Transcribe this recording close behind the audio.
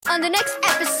on the next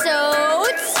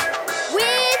epSOWdes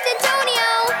with Antonio.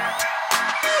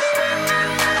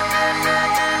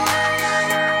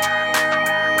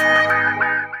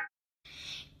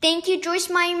 Thank you, Joyce,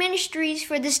 Meyer Ministries,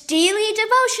 for this daily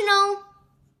devotional.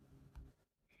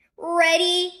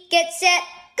 Ready, get set,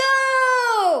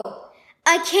 go!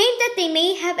 I came that they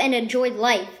may have and enjoy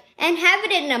life, and have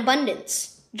it in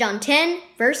abundance. John 10,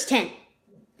 verse 10.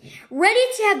 Ready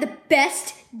to have the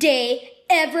best day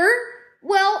ever?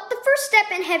 Well, the first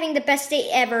step in having the best day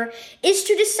ever is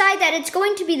to decide that it's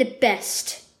going to be the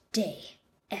best day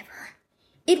ever.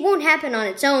 It won't happen on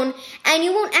its own, and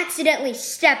you won't accidentally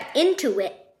step into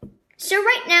it. So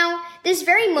right now, this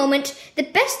very moment, the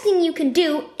best thing you can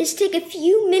do is take a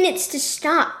few minutes to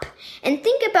stop and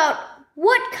think about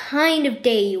what kind of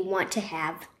day you want to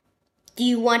have. Do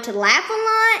you want to laugh a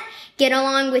lot, get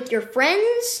along with your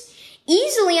friends,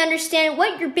 easily understand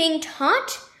what you're being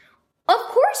taught? Of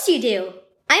course you do.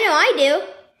 I know I do.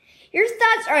 Your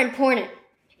thoughts are important.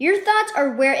 Your thoughts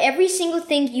are where every single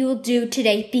thing you will do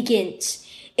today begins.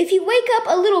 If you wake up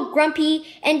a little grumpy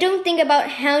and don't think about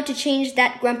how to change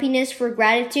that grumpiness for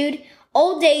gratitude,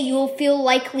 all day you will feel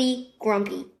likely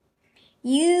grumpy.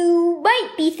 You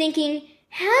might be thinking,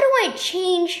 how do I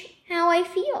change how I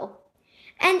feel?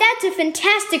 And that's a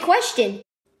fantastic question.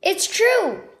 It's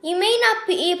true. You may not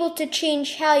be able to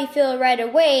change how you feel right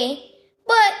away,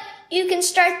 but you can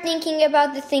start thinking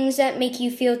about the things that make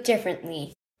you feel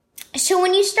differently. So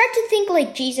when you start to think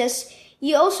like Jesus,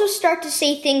 you also start to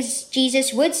say things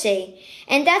Jesus would say,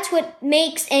 and that's what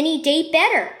makes any day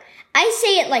better. I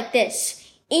say it like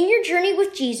this. In your journey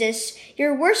with Jesus,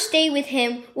 your worst day with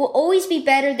him will always be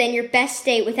better than your best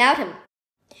day without him.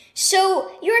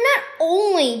 So you're not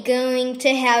only going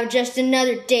to have just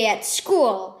another day at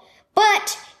school,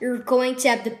 but you're going to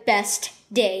have the best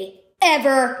day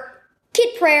ever.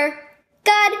 Kid prayer.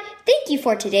 God, thank you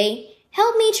for today.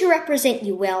 Help me to represent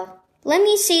you well. Let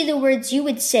me say the words you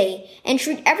would say and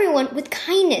treat everyone with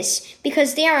kindness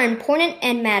because they are important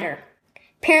and matter.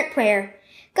 Parent prayer.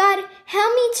 God,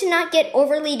 help me to not get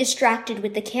overly distracted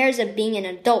with the cares of being an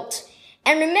adult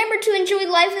and remember to enjoy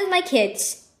life with my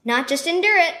kids, not just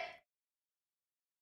endure it.